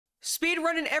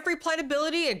Speedrunning every plant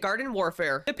ability in Garden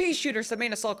Warfare. The Pea Shooter's the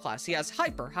main assault class. He has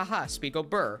Hyper, haha, speed go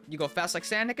burr. You go fast like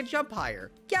sand and can jump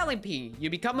higher. Galleon Pea, you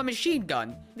become a machine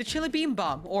gun. The Chili Beam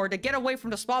Bomb, or to get away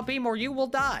from the small beam or you will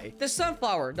die. The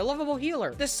Sunflower, the lovable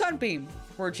healer. The Sunbeam,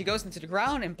 where she goes into the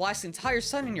ground and blasts the entire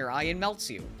sun in your eye and melts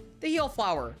you. The Heal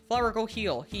Flower, flower go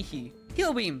heal, hee hee.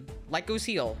 Heal Beam, light goes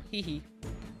heal, hee hee.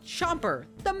 Chomper,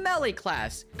 the melee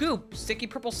class. Goop, sticky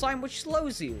purple slime which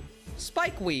slows you.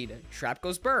 Spikeweed, trap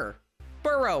goes burr.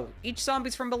 Burrow, each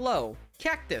zombies from below.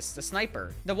 Cactus, the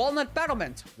sniper. The Walnut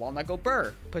Battlement, walnut go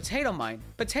burr. Potato mine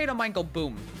go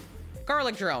boom.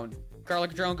 Garlic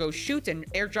drone goes shoot and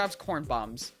airdrops corn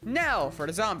bombs. Now for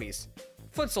the zombies.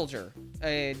 Foot soldier,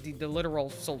 the literal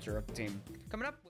soldier of the team. Coming up.